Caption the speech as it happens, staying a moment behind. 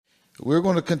We're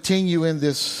going to continue in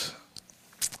this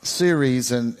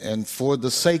series, and for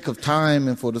the sake of time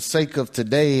and for the sake of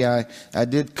today, I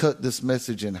did cut this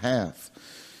message in half,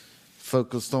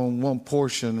 focused on one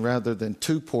portion rather than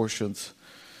two portions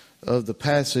of the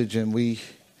passage, and we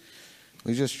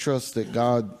just trust that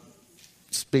God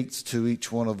speaks to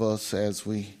each one of us as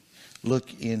we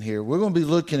look in here. We're going to be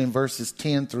looking in verses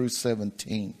 10 through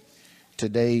 17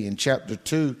 today in chapter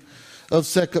 2 of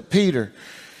 2 Peter.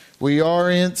 We are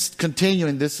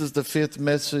continuing. This is the fifth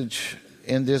message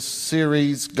in this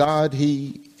series.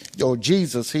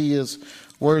 Jesus, He is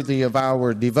worthy of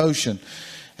our devotion.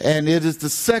 And it is the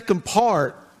second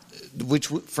part, which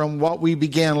from what we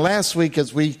began last week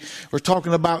as we were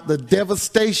talking about the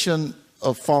devastation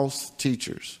of false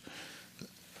teachers.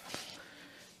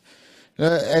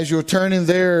 As you're turning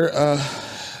there,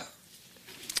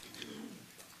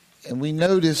 and we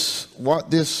notice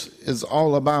what this is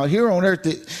all about. Here on earth,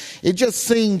 it just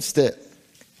seems that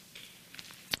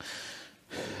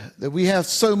we have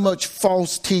so much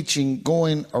false teaching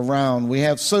going around. We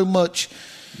have so much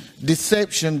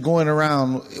deception going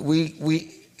around.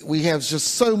 We have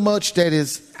just so much that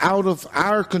is out of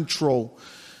our control.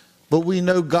 But we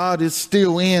know God is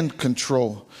still in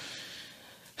control.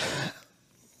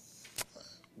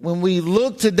 When we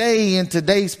look today in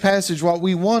today's passage, what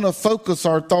we want to focus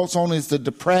our thoughts on is the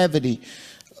depravity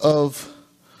of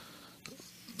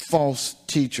false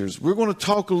teachers. We're going to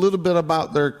talk a little bit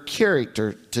about their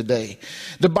character today.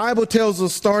 The Bible tells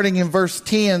us, starting in verse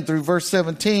 10 through verse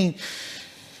 17,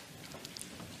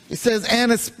 it says,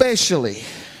 "And especially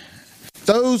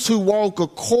those who walk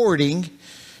according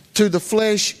to the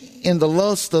flesh in the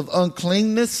lust of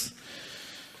uncleanness,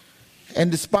 and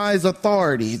despise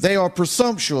authority. They are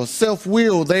presumptuous,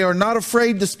 self-willed. They are not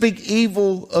afraid to speak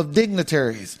evil of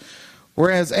dignitaries.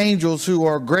 Whereas angels who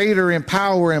are greater in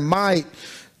power and might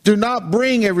do not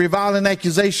bring a reviling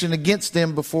accusation against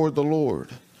them before the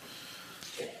Lord.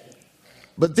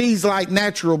 But these, like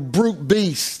natural brute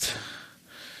beasts,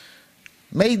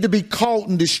 made to be caught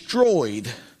and destroyed,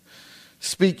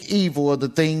 speak evil of the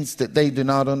things that they do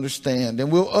not understand,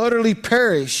 and will utterly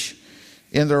perish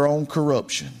in their own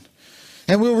corruption.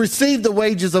 And will receive the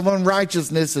wages of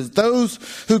unrighteousness as those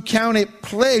who count it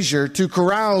pleasure to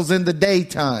carouse in the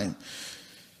daytime.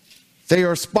 They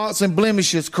are spots and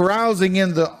blemishes, carousing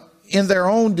in their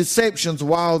own deceptions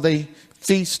while they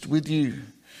feast with you.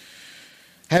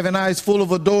 Having eyes full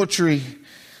of adultery,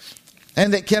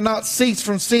 and that cannot cease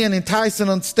from sin, enticing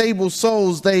unstable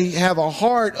souls. They have a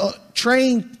heart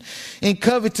trained in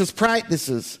covetous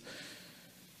practices,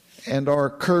 and are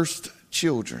cursed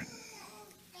children.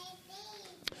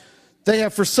 They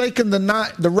have forsaken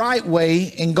the right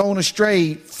way and gone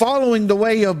astray, following the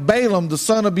way of Balaam, the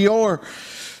son of Beor,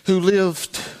 who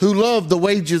loved the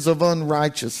wages of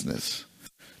unrighteousness.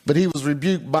 But he was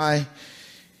rebuked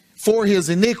for his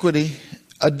iniquity.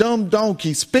 A dumb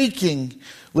donkey, speaking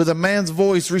with a man's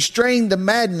voice, restrained the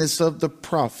madness of the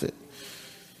prophet.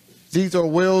 These are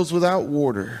wells without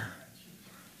water,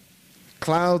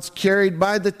 clouds carried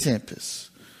by the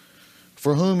tempest,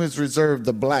 for whom is reserved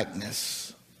the blackness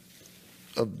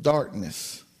of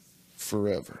darkness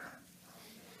forever."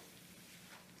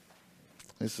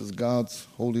 This is God's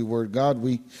holy word. God,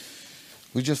 we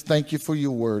just thank you for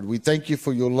your word. We thank you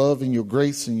for your love and your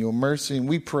grace and your mercy. And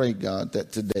we pray, God,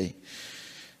 that today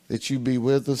that you be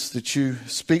with us, that you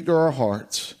speak to our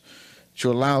hearts, that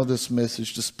you allow this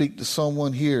message to speak to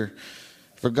someone here.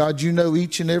 For God, you know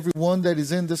each and every one that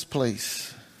is in this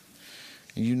place.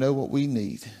 And you know what we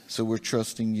need. So we're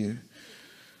trusting you.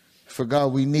 For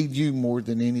God, we need you more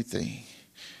than anything.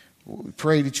 We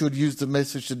pray that you would use the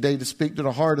message today to speak to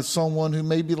the heart of someone who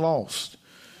may be lost.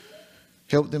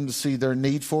 Help them to see their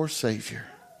need for a Savior.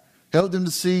 Help them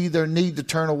to see their need to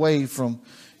turn away from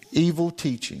evil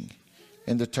teaching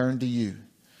and to turn to you.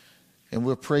 And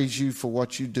we'll praise you for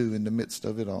what you do in the midst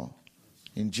of it all.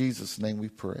 In Jesus' name we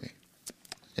pray.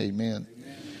 Amen.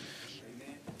 Amen.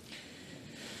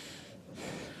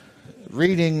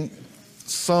 Reading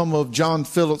some of John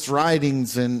Phillips'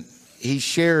 writings, and he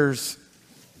shares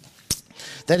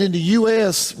that in the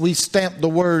U.S. we stamp the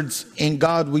words "In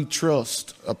God We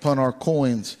Trust" upon our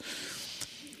coins.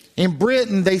 In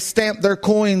Britain, they stamp their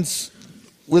coins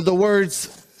with the words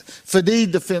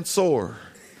 "Fide Defensor,"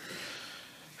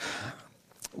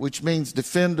 which means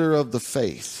defender of the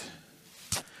faith.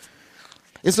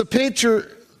 It's a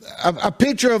picture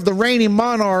of the reigning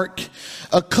monarch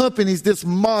accompanies this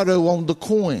motto on the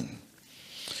coin.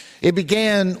 It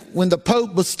began when the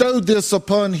Pope bestowed this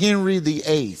upon Henry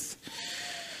VIII.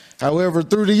 However,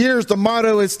 through the years, the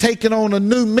motto has taken on a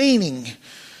new meaning,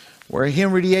 where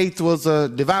Henry VIII was a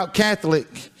devout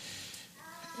Catholic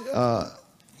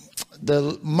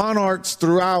The monarchs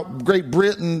throughout Great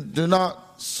Britain do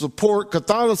not support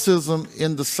Catholicism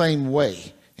in the same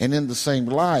way and in the same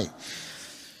light.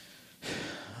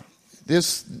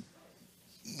 This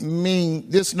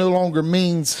no longer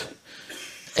means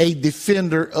a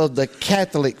defender of the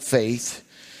Catholic faith,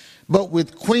 but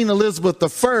with Queen Elizabeth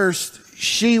I,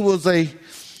 she was a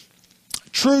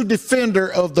true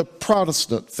defender of the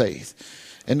Protestant faith.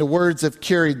 And the words have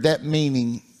carried that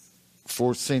meaning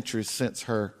for centuries since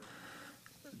her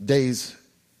days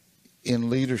in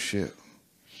leadership.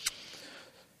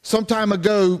 Some time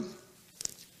ago,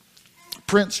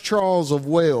 Prince Charles of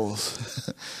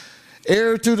Wales,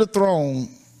 heir to the throne,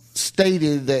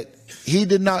 stated that he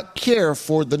did not care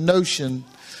for the notion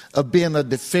of being a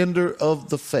defender of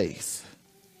the faith.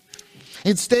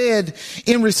 Instead,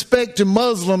 in respect to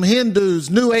Muslim, Hindus,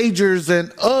 New Agers,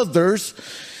 and others,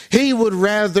 he would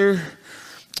rather,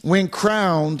 when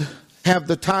crowned, have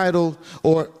the title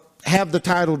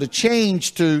to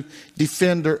change to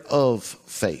defender of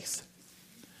faith.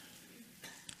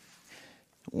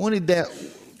 Wanted that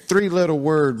three-letter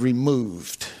word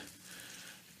removed.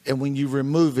 And when you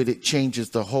remove it, it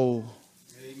changes the whole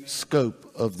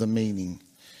scope of the meaning.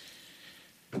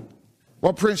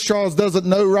 What Prince Charles doesn't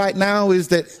know right now is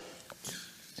that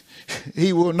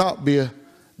he will not be a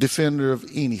defender of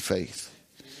any faith,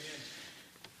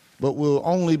 but will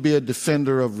only be a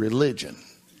defender of religion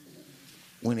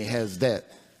when he has that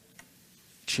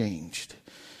changed.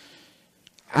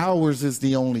 Ours is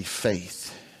the only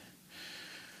faith.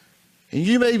 And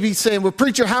you may be saying, well,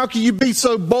 preacher, how can you be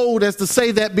so bold as to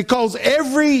say that? Because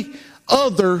every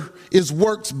other is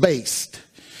works-based.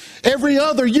 Every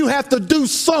other, you have to do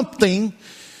something,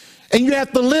 and you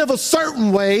have to live a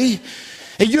certain way,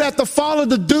 and you have to follow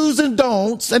the do's and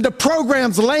don'ts and the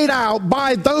programs laid out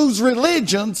by those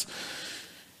religions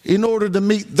in order to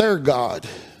meet their God,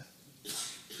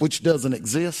 which doesn't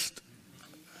exist.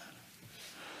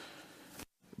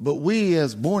 But we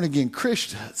as born-again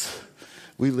Christians,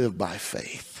 we live by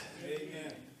faith.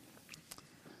 Amen.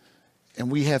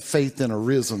 And we have faith in a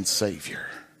risen Savior,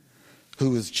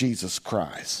 who is Jesus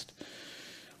Christ.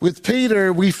 With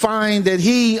Peter, we find that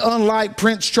he, unlike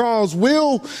Prince Charles,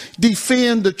 will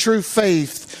defend the true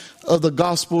faith of the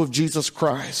gospel of Jesus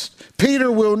Christ.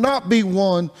 Peter will not be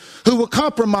one who will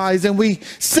compromise, and we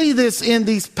see this in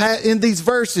these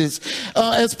verses.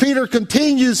 As Peter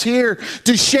continues here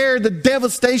to share the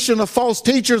devastation of false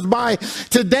teachers by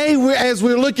today, as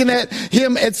we're looking at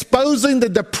him exposing the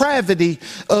depravity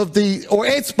of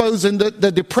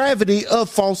the depravity of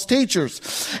false teachers.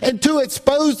 And to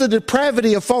expose the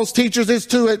depravity of false teachers is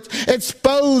to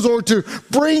expose or to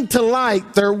bring to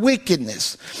light their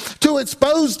wickedness. To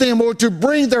expose them or to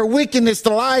bring their wickedness to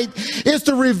light is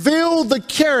to reveal the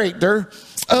character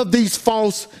of these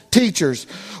false teachers.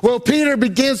 Well, Peter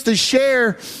begins to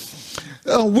share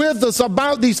with us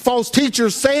about these false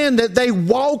teachers, saying that they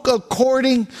walk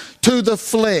according to the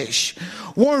flesh.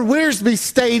 Warren Wiersbe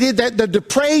stated that the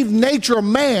depraved nature of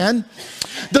man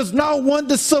does not want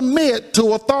to submit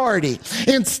to authority.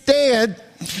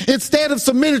 Instead of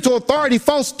submitting to authority,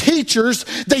 false teachers,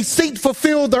 they seek to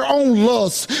fulfill their own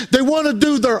lusts. They want to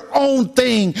do their own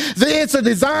thing. It's a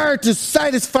desire to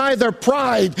satisfy their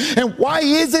pride. And why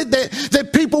is it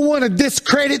that people want to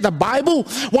discredit the Bible?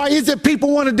 Why is it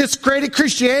people want to discredit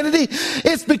Christianity?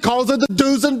 It's because of the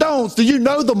do's and don'ts. Do you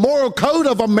know the moral code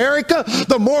of America,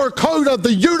 the moral code of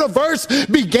the universe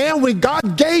began when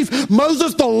God gave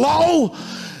Moses the law?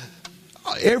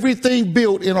 Everything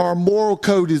built in our moral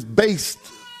code is based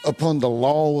upon the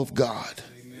law of God.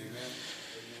 Amen.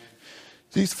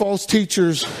 These false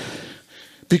teachers,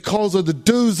 because of the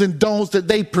do's and don'ts that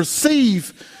they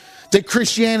perceive that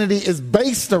Christianity is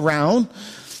based around,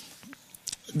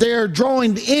 they're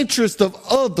drawing the interest of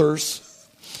others,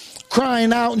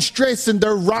 crying out and stressing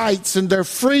their rights and their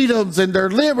freedoms and their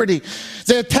liberty.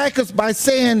 They attack us by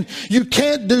saying, you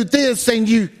can't do this and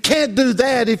you can't do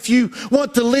that if you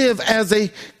want to live as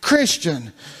a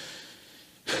Christian.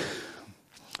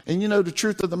 And you know, the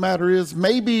truth of the matter is,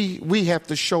 maybe we have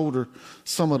to shoulder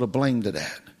some of the blame to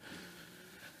that.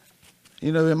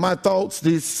 You know, in my thoughts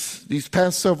these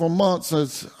past several months,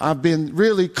 as I've been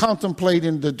really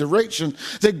contemplating the direction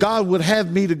that God would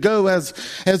have me to go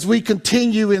as we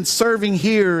continue in serving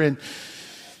here. And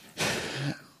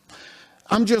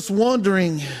I'm just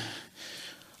wondering,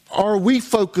 are we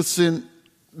focusing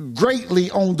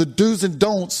greatly on the do's and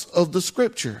don'ts of the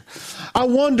scripture? I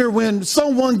wonder, when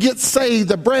someone gets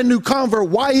saved, a brand new convert,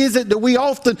 why is it that we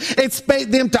often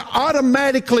expect them to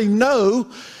automatically know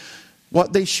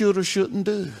what they should or shouldn't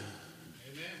do?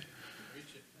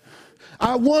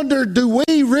 I wonder, do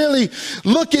we really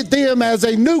look at them as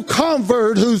a new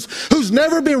convert who's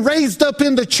never been raised up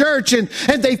in the church and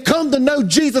they've come to know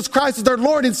Jesus Christ as their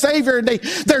Lord and Savior, and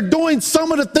they're doing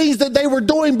some of the things that they were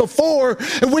doing before,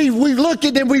 and we look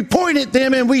at them, we point at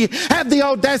them, and we have the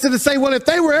audacity to say, well, if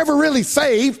they were ever really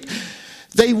saved,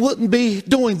 they wouldn't be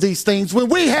doing these things, when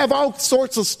we have all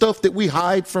sorts of stuff that we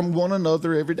hide from one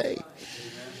another every day.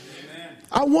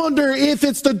 I wonder if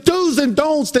it's the do's and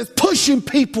don'ts that's pushing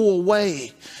people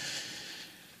away.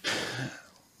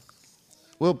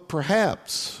 Well,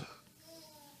 perhaps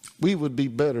we would be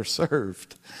better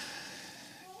served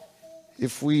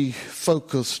if we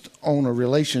focused on a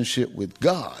relationship with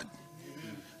God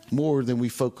more than we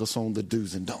focus on the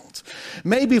do's and don'ts.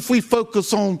 Maybe if we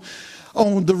focus on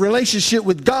the relationship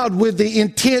with God with the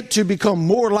intent to become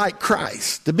more like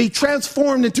Christ, to be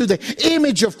transformed into the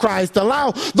image of Christ, to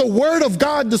allow the Word of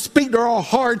God to speak to our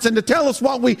hearts and to tell us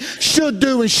what we should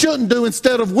do and shouldn't do,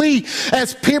 instead of we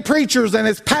as peer preachers and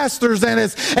as pastors and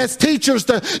as teachers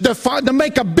to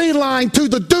make a beeline to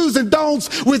the do's and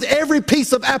don'ts with every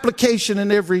piece of application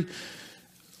and every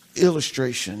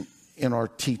illustration in our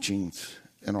teachings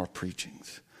and our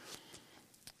preachings.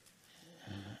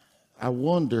 I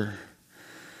wonder,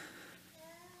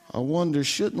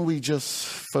 shouldn't we just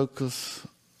focus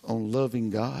on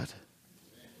loving God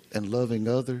and loving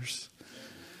others?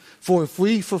 For if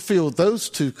we fulfill those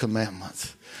two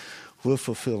commandments, we'll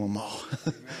fulfill them all.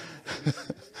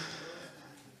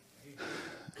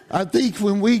 I think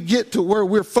when we get to where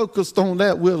we're focused on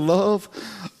that, we'll love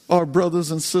our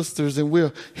brothers and sisters and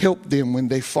we'll help them when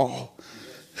they fall.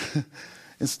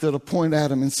 Instead of point at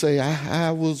them and say,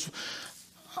 I was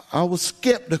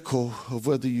skeptical of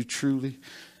whether you truly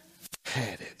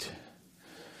had it.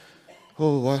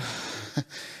 Oh,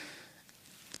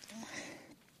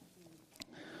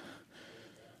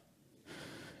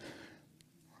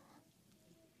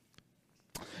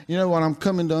 you know what I'm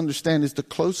coming to understand is the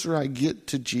closer I get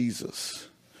to Jesus,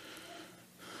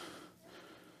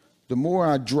 the more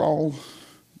I draw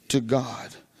to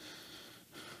God,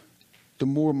 the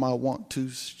more my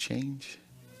want-tos change.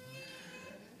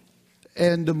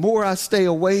 And the more I stay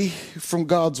away from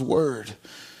God's word,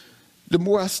 the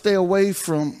more I stay away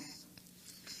from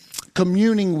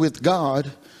communing with God,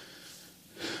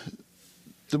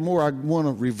 the more I want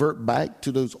to revert back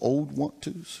to those old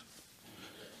want-tos.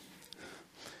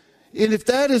 And if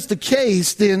that is the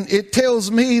case, then it tells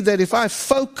me that if I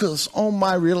focus on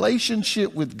my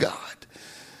relationship with God,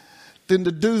 then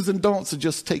the do's and don'ts will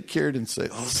just take care of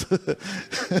themselves.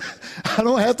 I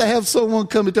don't have to have someone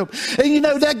come and tell me. And you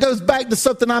know, that goes back to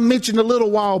something I mentioned a little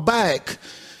while back,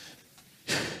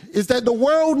 is that the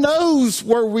world knows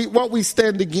what we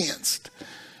stand against.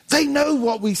 They know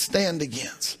what we stand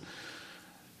against.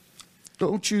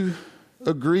 Don't you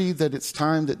agree that it's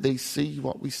time that they see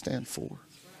what we stand for?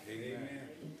 Amen.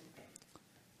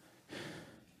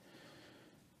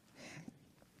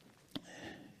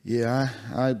 Yeah,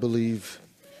 I believe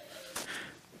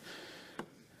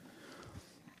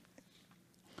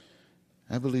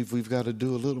we've got to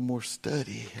do a little more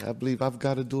study. I believe I've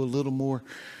got to do a little more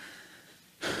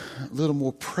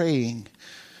praying,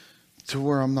 to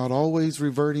where I'm not always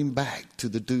reverting back to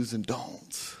the do's and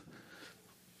don'ts,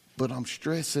 but I'm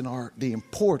stressing the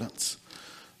importance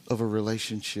of a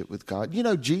relationship with God. You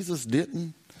know, Jesus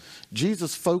didn't.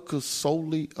 Jesus focused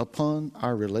solely upon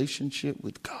our relationship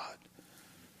with God.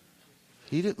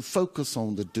 He didn't focus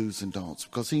on the do's and don'ts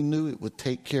because he knew it would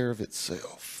take care of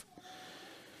itself.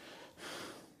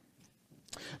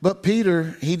 But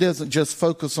Peter, he doesn't just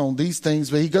focus on these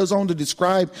things, but he goes on to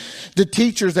describe the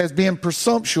teachers as being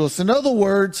presumptuous. In other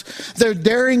words, they're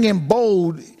daring and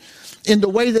bold in the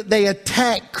way that they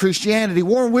attack Christianity.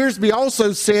 Warren Wiersbe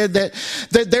also said that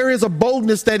there is a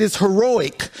boldness that is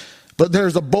heroic, but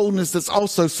there's a boldness that's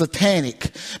also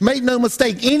satanic. Make no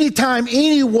mistake, anytime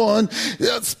anyone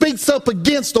speaks up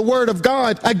against the word of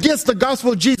God, against the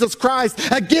gospel of Jesus Christ,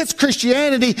 against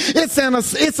Christianity, it's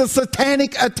a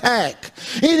satanic attack.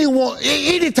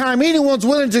 Anytime anyone's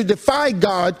willing to defy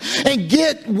God and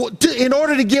in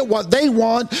order to get what they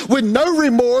want, with no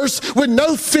remorse, with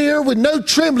no fear, with no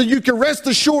trembling, you can rest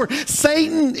assured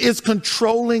Satan is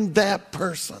controlling that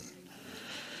person.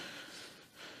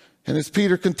 And as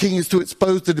Peter continues to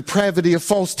expose the depravity of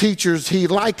false teachers, he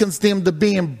likens them to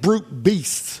being brute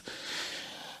beasts.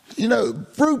 You know,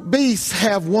 brute beasts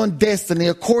have one destiny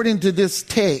according to this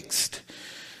text,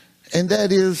 and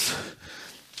that is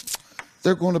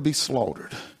they're going to be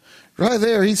slaughtered. Right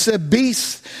there, he said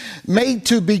beasts made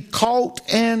to be caught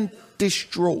and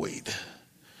destroyed.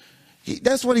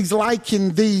 That's what he's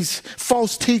likening these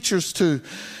false teachers to.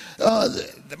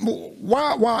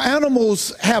 while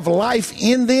animals have life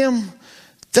in them,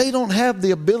 they don't have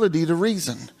the ability to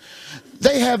reason.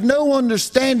 They have no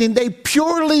understanding. They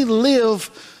purely live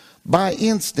by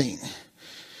instinct.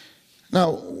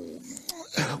 Now,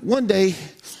 one day,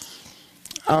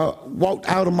 I walked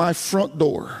out of my front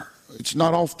door. It's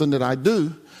not often that I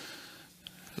do,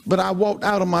 but I walked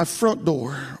out of my front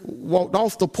door, walked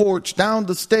off the porch, down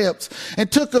the steps,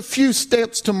 and took a few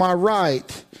steps to my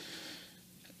right.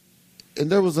 And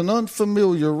there was an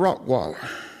unfamiliar Rottweiler.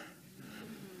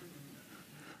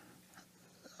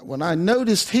 When I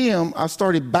noticed him, I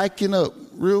started backing up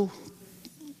real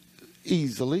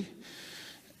easily.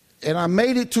 And I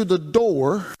made it to the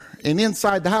door and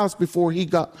inside the house before he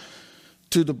got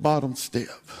to the bottom step.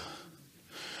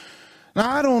 Now,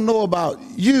 I don't know about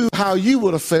you, how you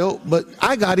would have felt, but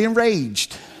I got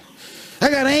enraged. I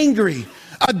got angry.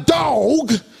 A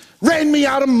dog ran me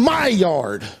out of my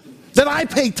yard that I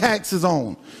pay taxes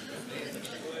on.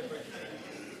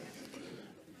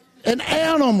 An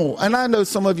animal, and I know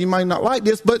some of you might not like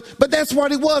this, but that's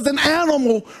what it was. An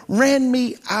animal ran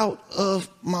me out of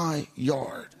my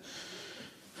yard.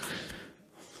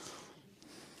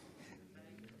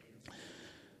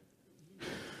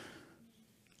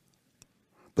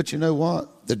 But you know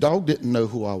what? The dog didn't know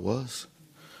who I was.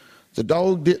 The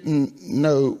dog didn't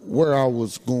know where I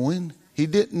was going. He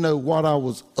didn't know what I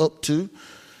was up to.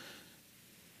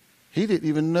 He didn't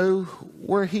even know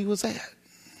where he was at.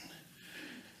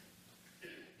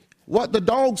 What the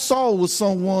dog saw was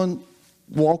someone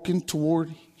walking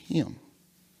toward him.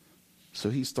 So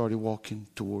he started walking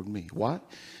toward me. Why?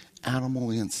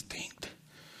 Animal instinct.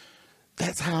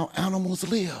 That's how animals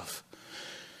live.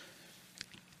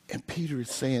 And Peter is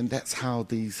saying that's how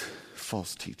these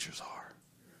false teachers are.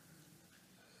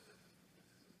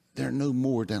 They're no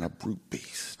more than a brute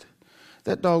beast.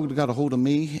 That dog that got a hold of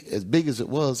me, as big as it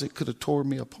was, it could have tore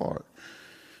me apart.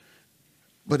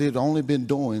 But it had only been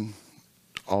doing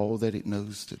all that it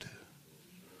knows to do.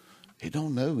 It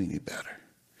don't know any better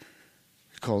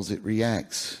because it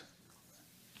reacts.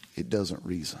 It doesn't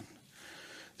reason.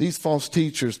 These false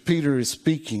teachers Peter is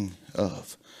speaking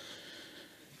of,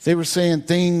 they were saying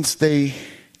things they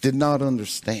did not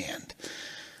understand.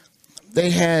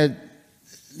 They had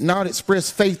not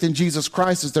expressed faith in Jesus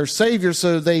Christ as their Savior,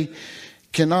 so they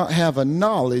cannot have a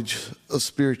knowledge of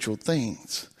spiritual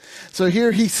things. So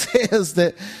here he says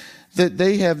that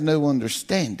they have no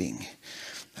understanding.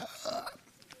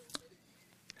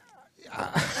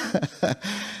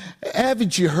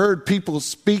 Haven't you heard people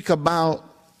speak about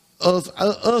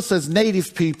us as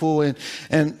native people and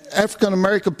African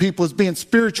American people as being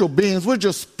spiritual beings? We're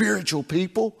just spiritual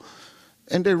people.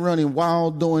 And they're running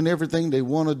wild, doing everything they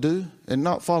want to do and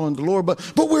not following the Lord. But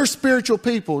we're spiritual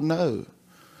people. No.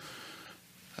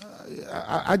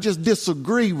 I just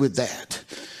disagree with that.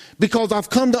 Because I've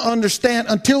come to understand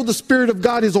until the Spirit of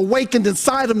God is awakened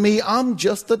inside of me, I'm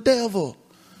just the devil.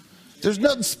 There's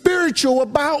nothing spiritual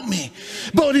about me.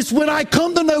 But it's when I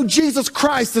come to know Jesus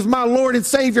Christ as my Lord and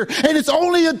Savior. And it's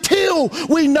only until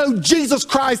we know Jesus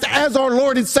Christ as our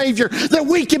Lord and Savior that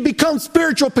we can become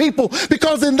spiritual people.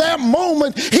 Because in that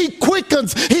moment, He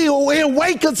quickens, He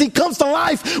awakens, He comes to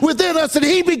life within us, and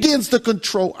He begins to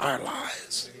control our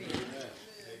lives. Amen.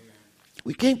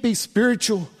 We can't be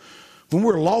spiritual when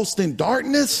we're lost in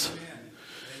darkness.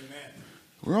 Amen.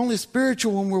 We're only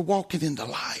spiritual when we're walking in the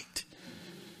light.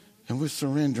 And we're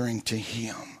surrendering to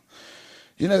Him.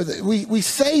 You know, we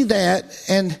say that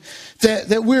and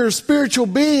that we're spiritual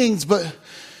beings, but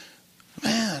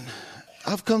man,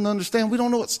 I've come to understand we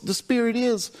don't know what the Spirit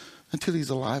is until He's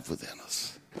alive within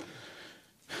us.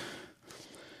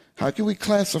 How can we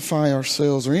classify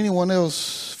ourselves, or anyone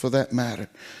else for that matter,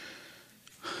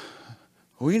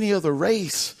 or any other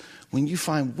race, when you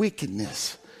find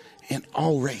wickedness in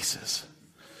all races?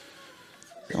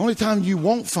 The only time you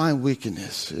won't find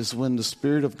wickedness is when the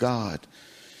Spirit of God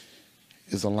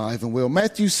is alive and well.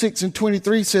 Matthew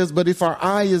 6:23 says, but if our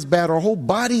eye is bad, our whole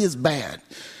body is bad.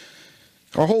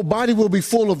 Our whole body will be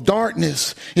full of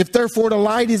darkness. If therefore the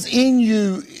light is in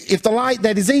you, if the light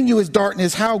that is in you is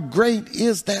darkness, how great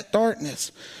is that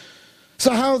darkness?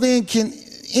 So how then can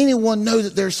anyone know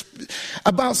that there's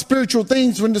about spiritual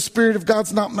things when the Spirit of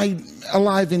God's not made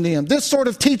alive in them? This sort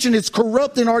of teaching is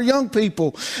corrupting our young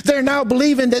people. They're now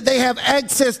believing that they have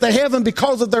access to heaven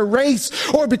because of their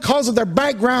race or because of their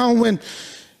background when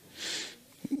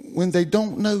they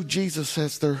don't know Jesus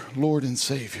as their Lord and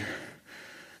Savior.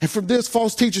 And from this,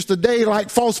 false teachers today, like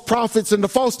false prophets and the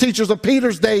false teachers of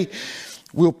Peter's day,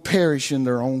 will perish in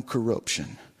their own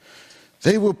corruption.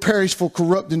 They will perish for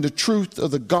corrupting the truth of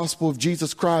the gospel of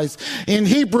Jesus Christ. In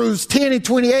Hebrews 10 and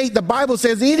 28, the Bible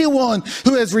says, anyone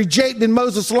who has rejected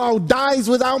Moses' law dies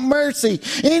without mercy.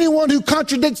 Anyone who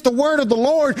contradicts the word of the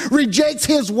Lord rejects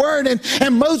his word,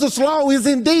 and Moses' law is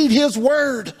indeed his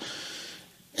word.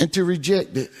 And to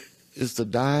reject it is to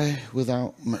die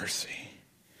without mercy.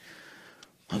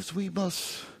 Because we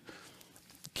must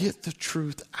get the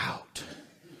truth out,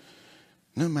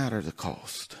 no matter the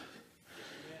cost.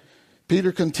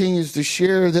 Peter continues to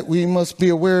share that we must be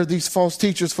aware of these false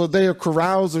teachers, for they are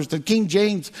carousers. The King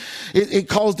James, it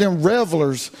calls them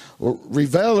revelers or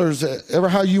revelers, ever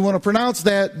how you want to pronounce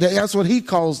that, that's what he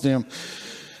calls them.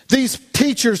 These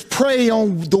teachers prey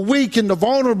on the weak and the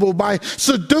vulnerable by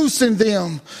seducing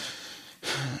them.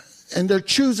 And they're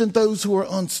choosing those who are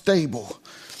unstable.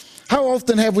 How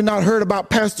often have we not heard about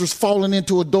pastors falling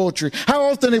into adultery? How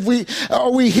often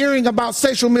are we hearing about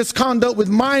sexual misconduct with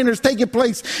minors taking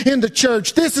place in the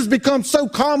church? This has become so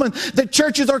common that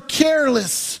churches are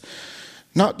careless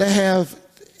not to have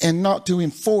and not to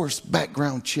enforce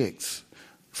background checks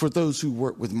for those who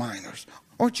work with minors.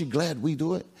 Aren't you glad we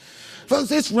do it?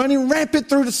 Folks, it's running rampant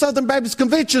through the Southern Baptist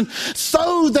Convention,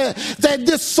 so that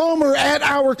this summer at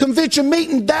our convention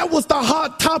meeting, that was the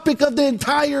hot topic of the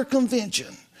entire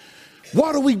convention.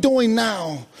 What are we doing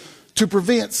now to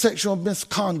prevent sexual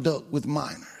misconduct with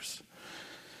minors?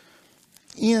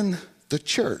 In the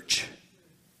church.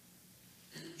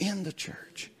 In the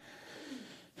church.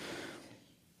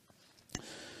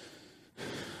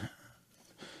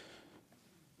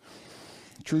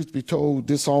 Truth be told,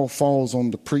 this all falls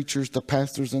on the preachers, the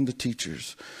pastors, and the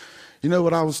teachers. You know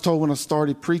what I was told when I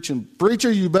started preaching?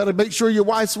 Preacher, you better make sure your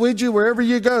wife's with you wherever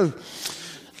you go.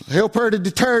 Help her to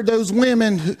deter those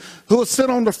women who will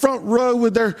sit on the front row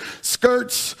with their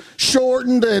skirts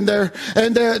shortened and their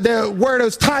wear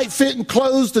those tight-fitting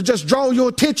clothes to just draw your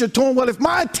attention to them. Well, if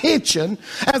my attention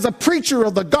as a preacher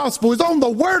of the gospel is on the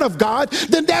word of God,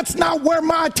 then that's not where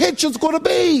my attention's going to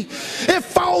be. It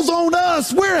falls on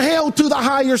us. We're held to the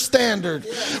higher standard.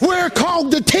 We're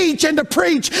called to teach and to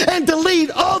preach and to lead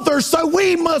others, so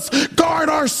we must guard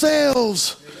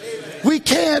ourselves. We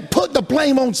can't put the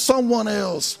blame on someone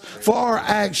else for our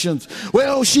actions.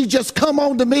 Well, she just come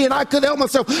on to me and I couldn't help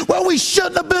myself. Well, we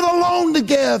shouldn't have been alone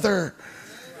together.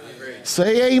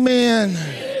 Say amen.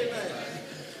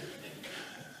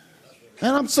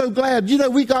 And I'm so glad. You know,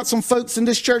 we got some folks in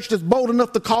this church that's bold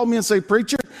enough to call me and say,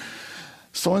 preacher,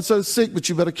 so-and-so's sick, but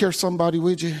you better carry somebody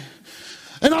with you.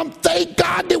 And I'm thank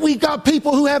God that we got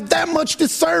people who have that much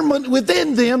discernment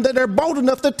within them that they're bold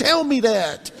enough to tell me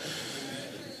that.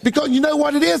 Because you know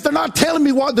what it is? They're not telling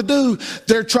me what to do.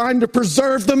 They're trying to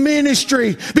preserve the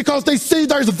ministry because they see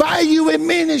there's value in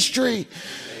ministry.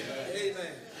 Amen.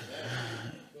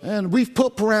 And we've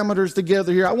put parameters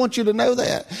together here. I want you to know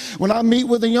that. When I meet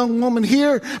with a young woman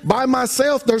here by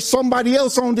myself, there's somebody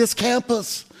else on this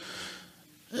campus.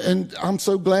 And I'm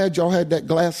so glad y'all had that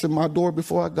glass in my door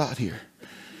before I got here.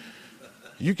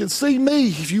 You can see me.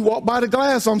 If you walk by the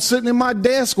glass, I'm sitting in my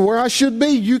desk where I should be.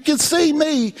 You can see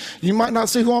me. You might not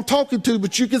see who I'm talking to,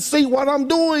 but you can see what I'm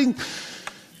doing.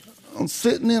 I'm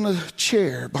sitting in a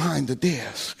chair behind the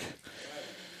desk.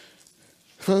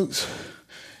 Folks,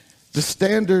 the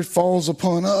standard falls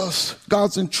upon us.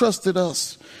 God's entrusted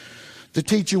us to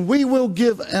teach, and we will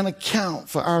give an account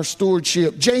for our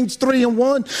stewardship. James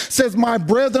 3:1 says, my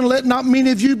brethren, let not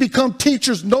many of you become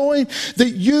teachers, knowing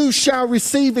that you shall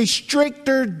receive a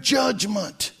stricter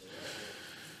judgment.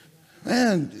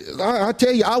 Man, I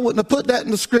tell you, I wouldn't have put that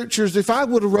in the scriptures if I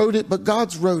would have wrote it, but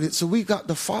God's wrote it, so we've got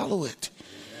to follow it.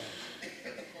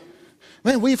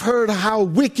 Man, we've heard how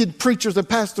wicked preachers and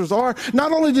pastors are.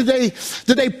 Not only do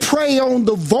they prey on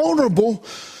the vulnerable,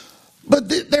 but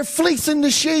they're fleecing the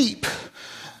sheep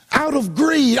out of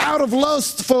greed, out of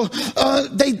lust.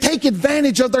 They take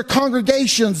advantage of their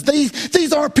congregations.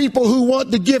 These are people who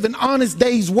want to give an honest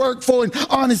day's work for an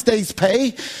honest day's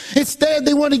pay. Instead,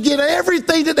 they want to get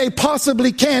everything that they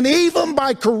possibly can, even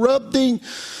by corrupting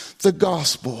the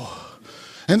gospel.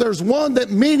 And there's one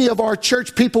that many of our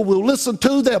church people will listen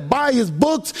to. They'll buy his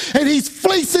books, and he's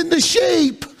fleecing the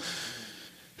sheep.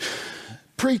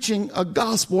 Preaching a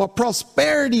gospel, a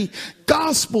prosperity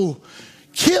gospel,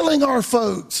 killing our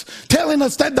folks, telling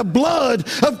us that the blood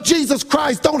of Jesus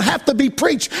Christ don't have to be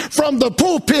preached from the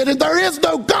pulpit, and there is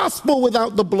no gospel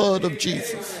without the blood of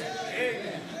Jesus.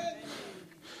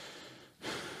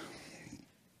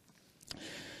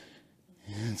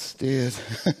 Instead,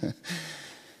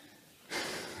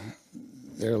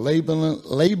 they're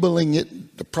labeling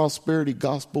it the prosperity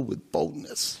gospel with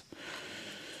boldness.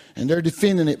 And they're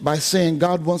defending it by saying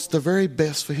God wants the very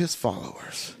best for his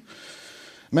followers.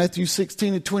 Matthew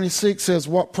 16:26 says,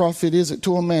 what profit is it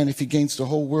to a man if he gains the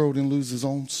whole world and loses his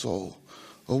own soul?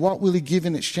 Or what will he give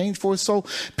in exchange for his soul?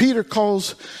 Peter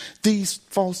calls these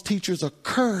false teachers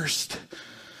accursed.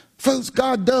 Folks,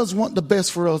 God does want the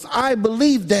best for us. I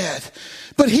believe that.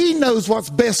 But he knows what's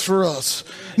best for us.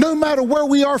 No matter where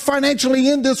we are financially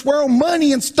in this world,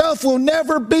 money and stuff will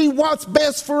never be what's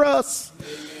best for us.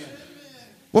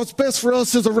 What's best for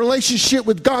us is a relationship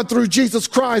with God through Jesus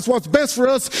Christ. What's best for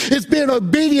us is being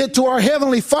obedient to our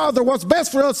Heavenly Father. What's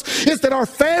best for us is that our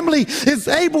family is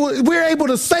we're able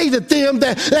to say to them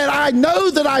that I know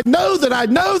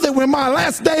that when my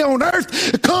last day on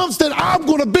earth comes, that I'm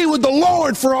going to be with the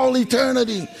Lord for all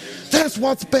eternity. That's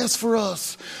what's best for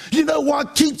us. You know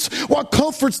what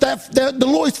comforts that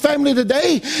Deloitte family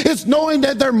today is knowing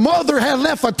that their mother had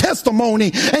left a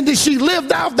testimony and that she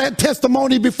lived out that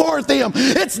testimony before them.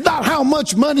 It's not how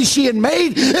much money she had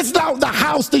made. It's not the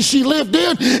house that she lived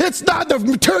in. It's not the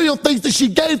material things that she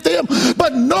gave them,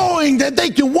 but knowing that they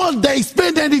can one day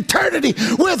spend an eternity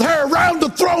with her around the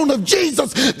throne of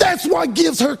Jesus. That's what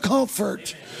gives her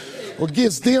comfort, or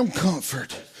gives them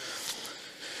comfort.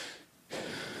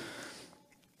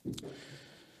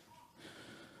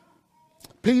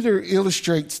 Peter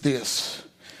illustrates this.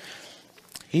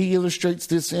 He illustrates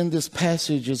this in this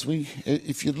passage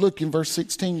if you look in verse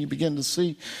 16, you begin to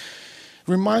see,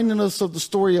 reminding us of the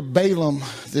story of Balaam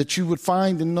that you would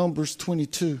find in Numbers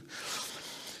 22.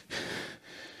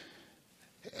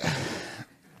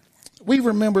 We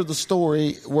remember the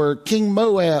story where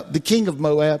the king of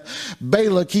Moab,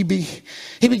 Balak, he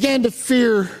began to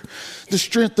fear the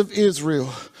strength of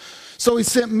Israel. So he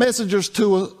sent messengers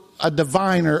to a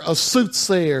diviner, a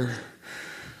soothsayer,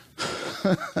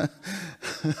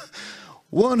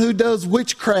 one who does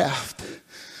witchcraft.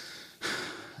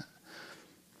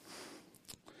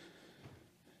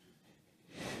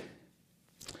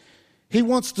 He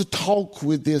wants to talk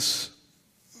with this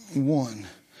one.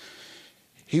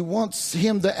 He wants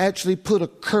him to actually put a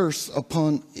curse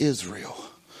upon Israel.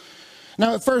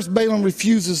 Now, at first, Balaam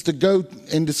refuses to go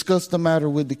and discuss the matter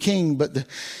with the king, but the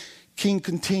king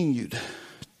continued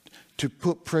to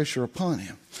put pressure upon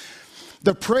him.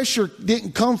 The pressure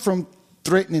didn't come from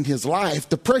threatening his life.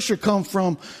 The pressure come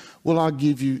from, well, I'll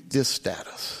give you this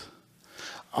status.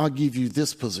 I'll give you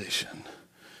this position.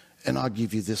 And I'll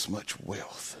give you this much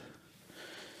wealth.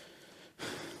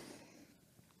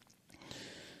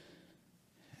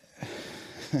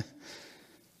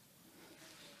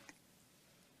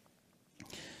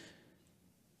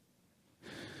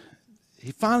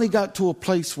 He finally got to a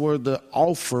place where the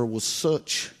offer was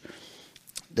such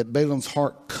that Balaam's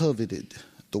heart coveted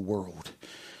the world.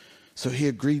 So he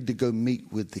agreed to go meet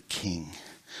with the king.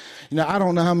 You know, I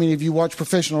don't know how many of you watch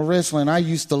professional wrestling. I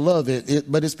used to love it,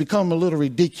 but it's become a little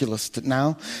ridiculous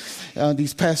now.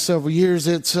 These past several years,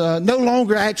 it's no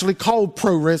longer actually called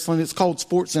pro wrestling. It's called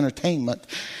sports entertainment.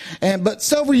 But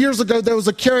several years ago, there was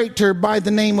a character by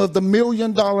the name of the $1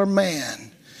 Million Man.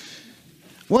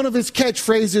 One of his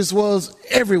catchphrases was,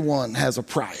 everyone has a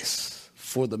price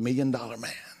for the $1 Million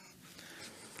Man.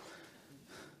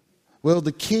 Well,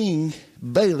 the king,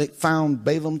 Balak, found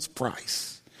Balaam's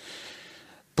price.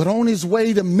 But on his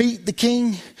way to meet the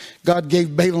king, God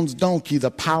gave Balaam's donkey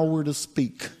the power to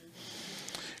speak.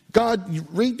 God,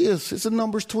 read this. It's in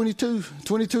Numbers 22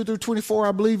 through 24,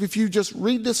 I believe. If you just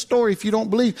read this story, if you don't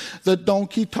believe, the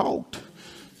donkey talked.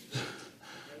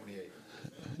 28.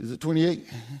 Is it 28?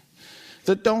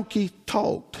 The donkey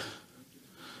talked.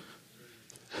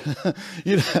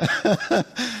 You know,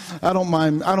 I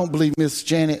don't believe Miss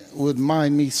Janet would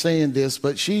mind me saying this,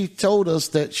 but she told us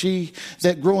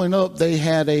that growing up they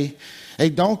had a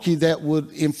donkey that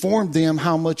would inform them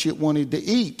how much it wanted to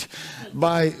eat.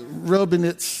 By rubbing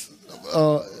its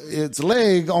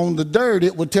leg on the dirt,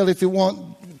 it would tell if it wanted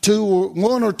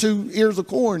one or two ears of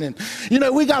corn. And you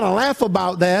know, we got to laugh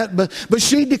about that, but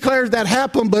she declares that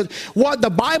happened. But what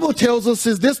the Bible tells us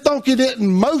is this donkey didn't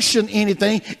motion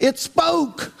anything, it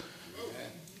spoke.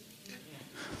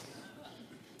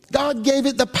 God gave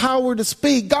it the power to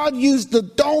speak. God used the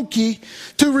donkey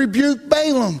to rebuke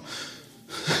Balaam.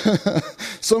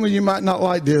 Some of you might not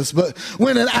like this, but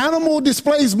when an animal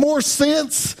displays more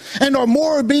sense and are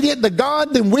more obedient to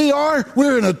God than we are,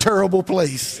 we're in a terrible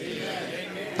place.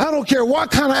 I don't care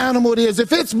what kind of animal it is.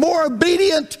 If it's more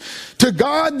obedient to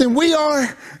God than we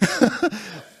are,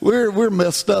 we're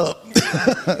messed up.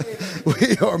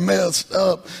 We are messed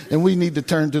up, and we need to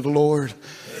turn to the Lord.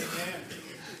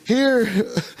 Here,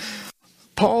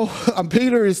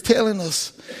 Peter is telling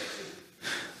us,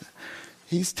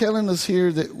 He's telling us here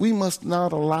that we must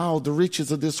not allow the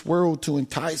riches of this world to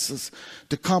entice us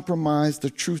to compromise the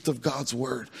truth of God's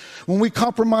word. When we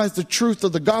compromise the truth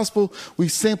of the gospel, we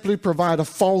simply provide a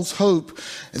false hope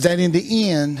that in the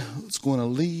end it's going to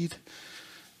lead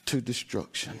to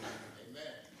destruction.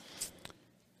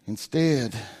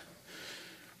 Instead,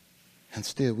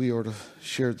 we are to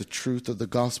share the truth of the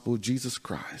gospel of Jesus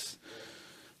Christ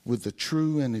with a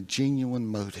true and a genuine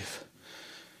motive.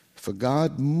 For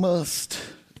God must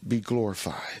be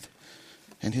glorified,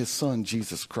 and his Son,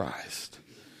 Jesus Christ,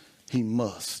 he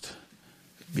must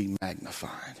be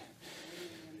magnified.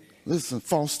 Listen,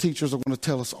 false teachers are going to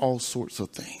tell us all sorts of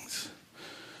things.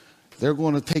 They're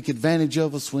going to take advantage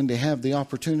of us when they have the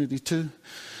opportunity to.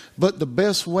 But the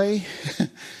best way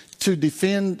to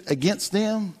defend against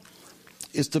them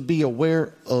is to be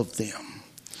aware of them.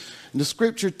 And the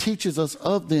scripture teaches us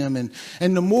of them.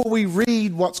 And the more we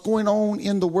read what's going on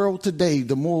in the world today,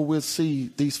 the more we'll see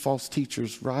these false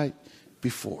teachers right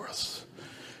before us.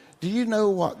 Do you know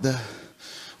what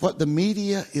the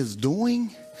media is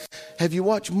doing? Have you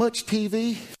watched much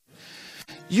TV?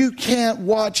 You can't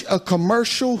watch a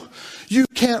commercial. You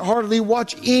can't hardly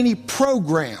watch any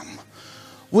program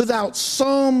without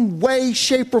some way,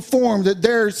 shape, or form that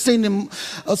they're sending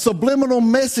subliminal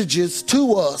messages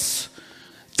to us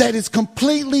that is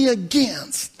completely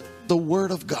against the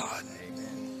Word of God.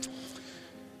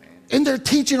 And they're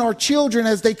teaching our children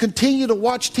as they continue to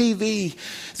watch TV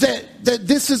that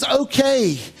this is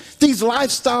okay. These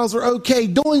lifestyles are okay.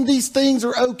 Doing these things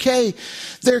are okay.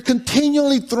 They're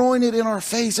continually throwing it in our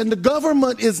face. And the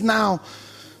government is now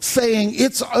saying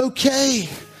it's okay.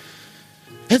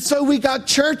 And so we got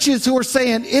churches who are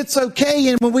saying it's okay.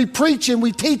 And when we preach and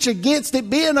we teach against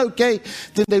it being okay,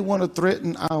 then they want to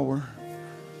threaten our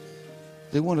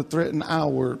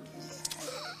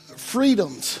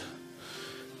freedoms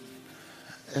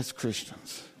as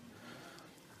Christians.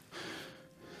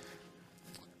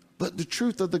 But the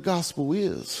truth of the gospel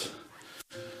is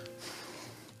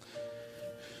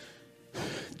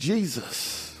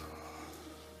Jesus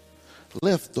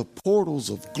left the portals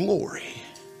of glory.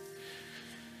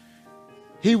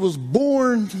 He was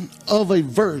born of a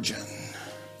virgin.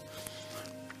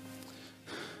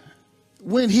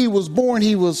 When he was born,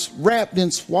 he was wrapped in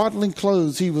swaddling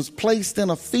clothes. He was placed in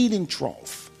a feeding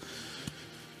trough.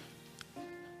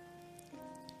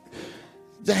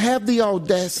 To have the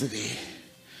audacity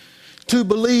to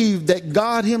believe that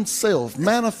God himself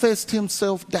manifests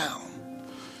himself down,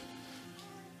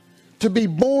 to be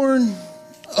born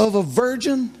of a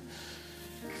virgin,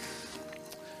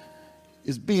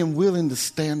 is being willing to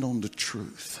stand on the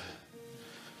truth.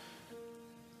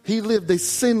 He lived a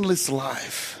sinless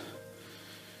life.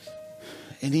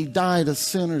 And he died a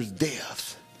sinner's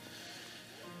death.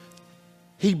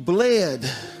 He bled,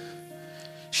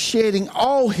 shedding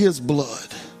all his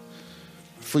blood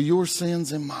for your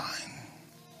sins and mine.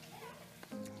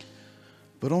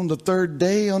 But on the third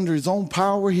day, under his own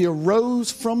power, he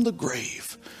arose from the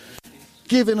grave,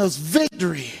 giving us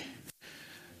victory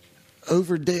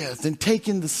over death and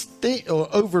taking the sting, or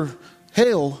over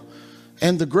hell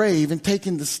and the grave, and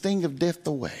taking the sting of death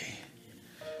away.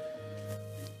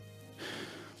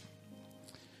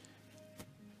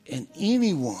 And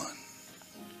anyone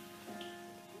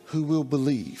who will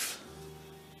believe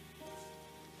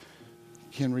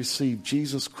can receive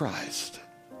Jesus Christ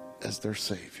as their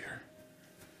Savior.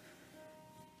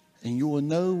 And you will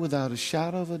know without a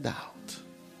shadow of a doubt,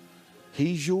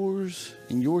 he's yours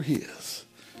and you're his,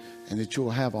 and that you'll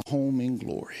have a home in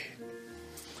glory.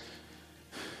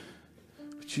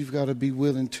 But you've got to be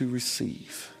willing to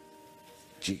receive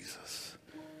Jesus.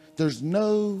 There's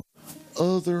no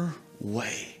other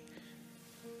way.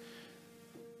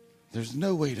 There's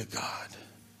no way to God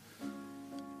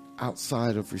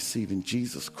outside of receiving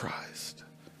Jesus Christ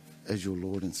as your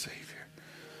Lord and Savior.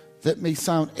 That may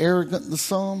sound arrogant to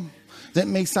some. That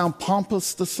may sound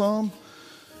pompous to some.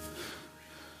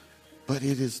 But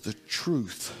it is the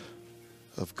truth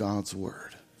of God's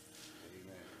word.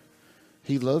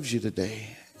 He loves you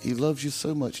today. He loves you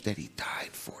so much that he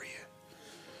died for you,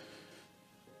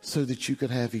 so that you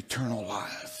could have eternal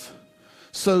life.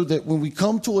 So that when we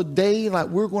come to a day like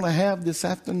we're going to have this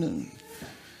afternoon,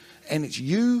 and it's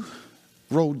you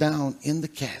rolled down in the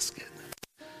casket,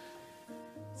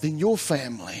 then your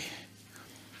family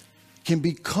can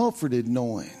be comforted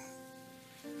knowing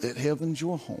that heaven's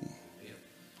your home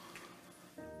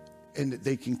and that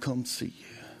they can come see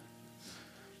you.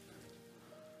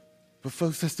 But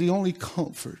folks, that's the only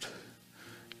comfort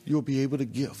you'll be able to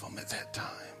give them at that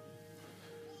time.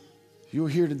 You're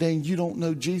here today and you don't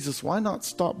know Jesus. Why not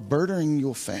stop burdening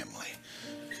your family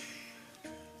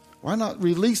Why not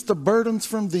release the burdens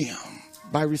from them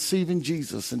by receiving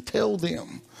Jesus and tell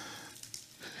them,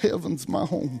 heaven's my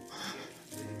home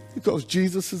because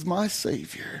Jesus is my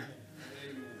Savior.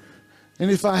 And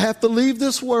if I have to leave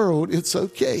this world, it's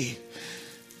okay.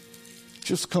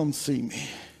 Just come see me.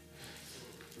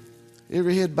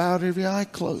 Every head bowed, every eye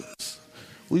closed.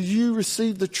 Will you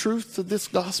receive the truth of this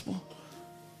gospel?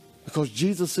 Because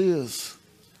Jesus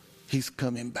He's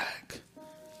coming back.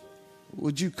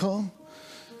 Would you come?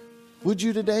 Would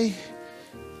you today?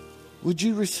 Would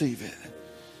you receive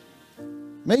it?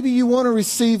 Maybe you want to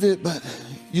receive it, but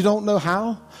you don't know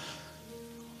how.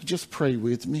 Just pray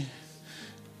with me.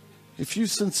 If you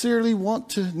sincerely want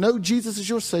to know Jesus as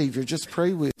your Savior, just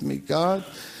pray with me. God,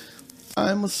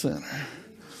 I am a sinner,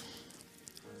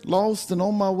 lost and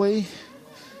on my way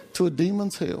to a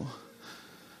demon's hell.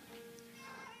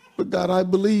 But God, I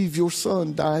believe your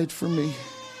Son died for me.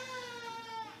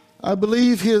 I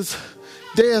believe his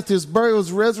death, his burial,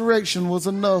 his resurrection was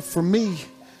enough for me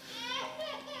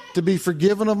to be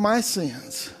forgiven of my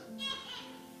sins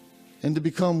and to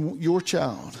become your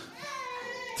child.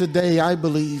 Today, I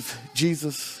believe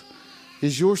Jesus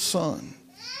is your Son.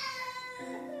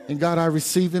 And God, I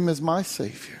receive him as my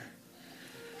Savior.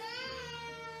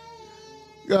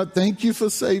 God, thank you for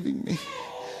saving me.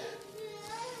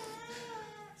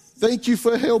 Thank you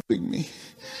for helping me.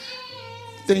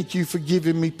 Thank you for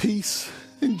giving me peace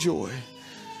and joy.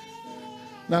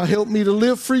 Now help me to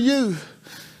live for you.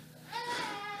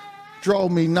 Draw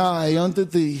me nigh unto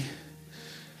thee.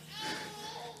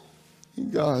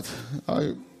 God,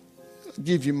 I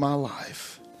give you my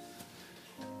life.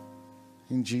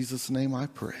 In Jesus' name I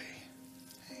pray.